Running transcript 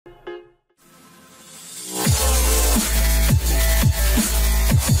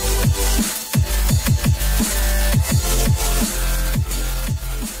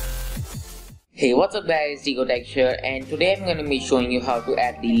Hey, what's up guys, DeGoTech here, and today I'm going to be showing you how to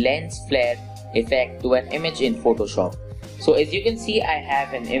add the lens flare effect to an image in Photoshop. So as you can see, I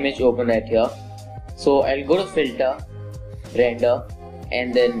have an image open right here. So I'll go to filter, render,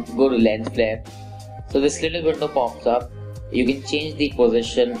 and then go to lens flare. So this little window pops up. You can change the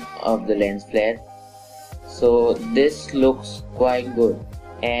position of the lens flare. So this looks quite good,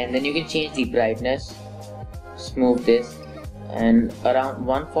 and then you can change the brightness, smooth this, and around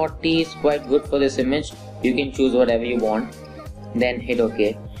 140 is quite good for this image. You can choose whatever you want, then hit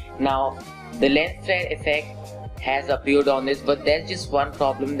OK. Now the lens flare effect has appeared on this, but there's just one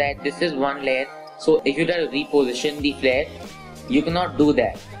problem, that this is one layer. So if you try to reposition the flare, you cannot do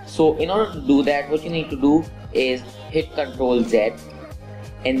that. So in order to do that, what you need to do is hit Ctrl Z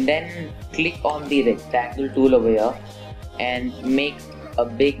and then click on the rectangle tool over here and make a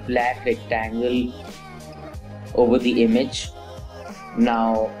big black rectangle over the image.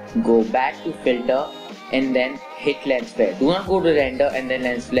 Now go back to filter and then hit lens flare. Do not go to render and then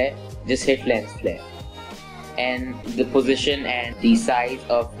lens flare, just hit lens flare. And the position and the size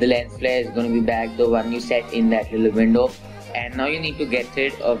of the lens flare is going to be back the one you set in that little window. And now you need to get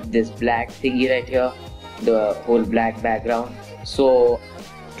rid of this black thingy right here, the whole black background. So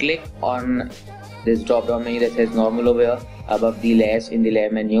click on this drop down menu that says normal over here above the layers in the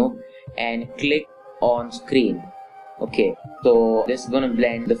layer menu and click on screen. Okay, so this is going to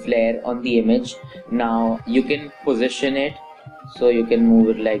blend the flare on the image. Now you can position it, so you can move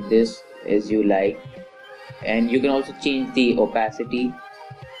it like this as you like, and you can also change the opacity.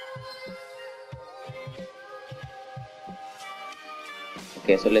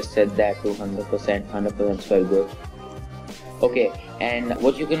 Okay, so let's set that to 100%. 100% is quite good. Okay, and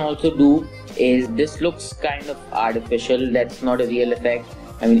what you can also do is, this looks kind of artificial. That's not a real effect.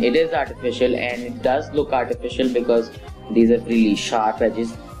 I mean, it is artificial, and it does look artificial because these are really sharp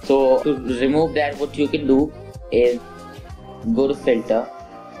edges. So to remove that, what you can do is go to filter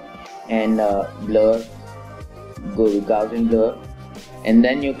and blur, go to Gaussian blur, and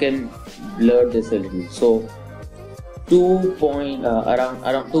then you can blur this a little. So around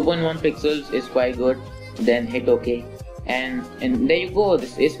 2.1 pixels is quite good. Then hit OK, and there you go.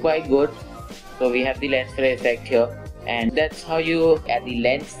 This is quite good. So we have the lens flare effect here, and that's how you add the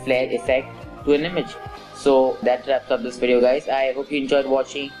lens flare effect to an image. So that wraps up this video, guys. I hope you enjoyed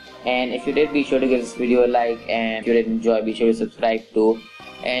watching, and if you did, be sure to give this video a like, and if you did enjoy, be sure to subscribe too.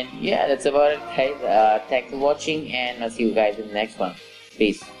 And yeah, that's about it, guys. Thanks for watching, and I'll see you guys in the next one.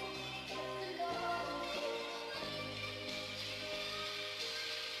 Peace.